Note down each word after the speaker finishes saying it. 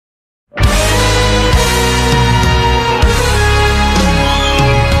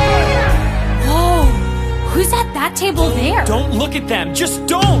table there. Don't look at them, just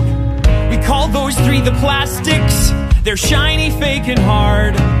don't! We call those three the plastics. They're shiny, fake, and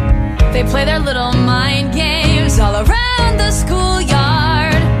hard. They play their little mind games all around the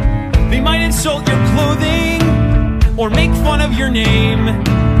schoolyard. They might insult your clothing or make fun of your name.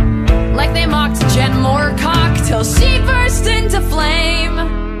 Like they mocked Jen Moorcock till she burst into flame.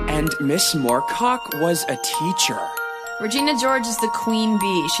 And Miss Moorcock was a teacher. Regina George is the queen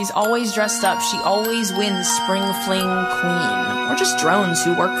bee. She's always dressed up. She always wins Spring Fling Queen. Or just drones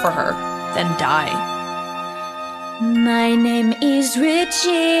who work for her, then die. My name is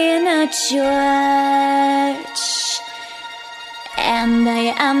Regina George, and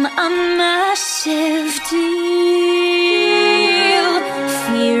I am a massive deal.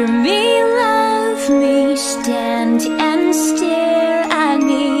 Fear me, love me, stand and stare at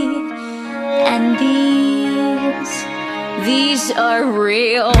me. And these are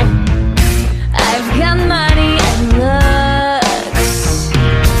real. I've got money and looks.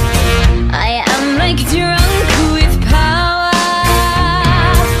 I am like drunk with power.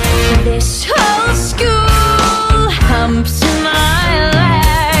 This whole school humps my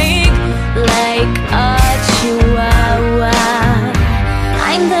leg like a chihuahua.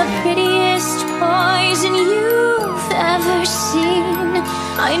 I'm the prettiest poison you've ever seen.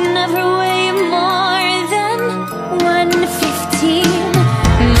 I never weigh more than 115.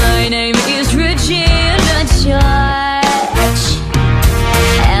 My name is Regina George,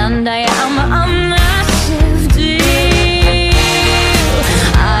 and I am a massive deal.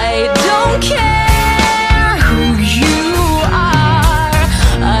 I don't care who you are.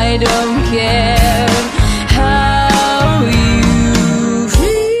 I don't care how you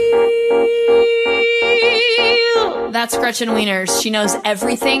feel. That's Gretchen Wieners. She knows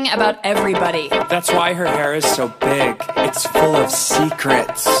everything about everybody. That's why her hair is so big. It's full of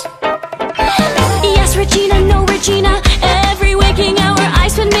secrets. Yes, Regina, no, Regina. Every waking hour I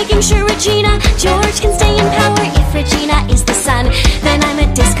spend making sure Regina George can stay in power. If Regina is the sun, then I'm a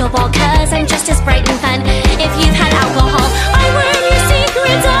disco ball, 'cause I'm just as bright and fun. If you've had alcohol, I learn your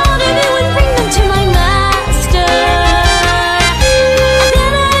secrets out of you and bring them to my master.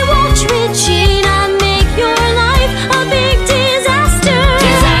 Then I watch Regina make your life a big disaster.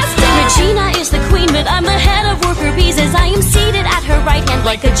 Regina is the queen, but I'm the head of worker bees, as I am seated at her right hand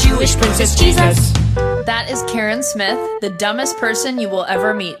like a Jewish princess Jesus. That is Karen Smith, the dumbest person you will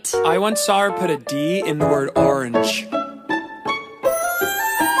ever meet. I once saw her put a D in the word orange.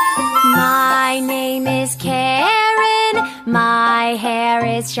 My name is Karen, my hair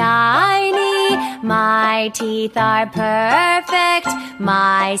is shiny, my teeth are perfect,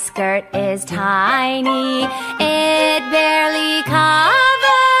 my skirt is tiny, it barely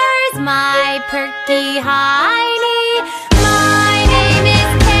covers my perky hiney. My name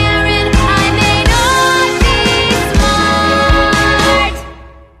is Karen, I may not be smart.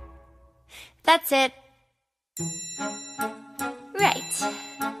 That's it. Right.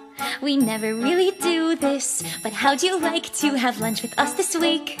 We never really do this, but how'd you like to have lunch with us this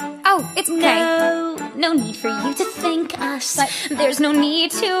week? Oh, it's okay. No need for you to thank us, but there's no need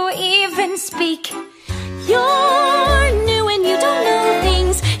to even speak. You're new and you don't know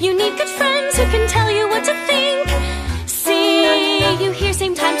things. You need good friends who can tell you what to think. See you here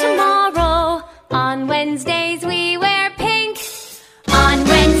same time tomorrow. On Wednesdays we wear pink. On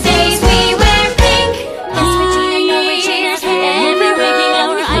Wednesdays we wear pink. Yes, Regina, no, Regina. Every waking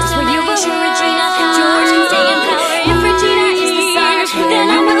hour I swear you will show Regina George can stay in power. If Regina is the sun, then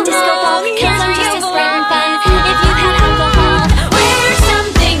I'm a disco ball, 'cause I'm just as bright and fun. If you've had alcohol, wear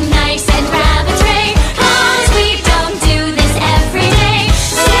something nice and grab a tray, 'cause we don't do this every day.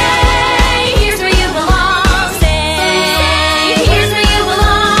 Say, here's where you belong. Say, here's where you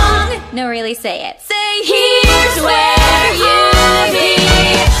belong. No, really, say it. Say, here's where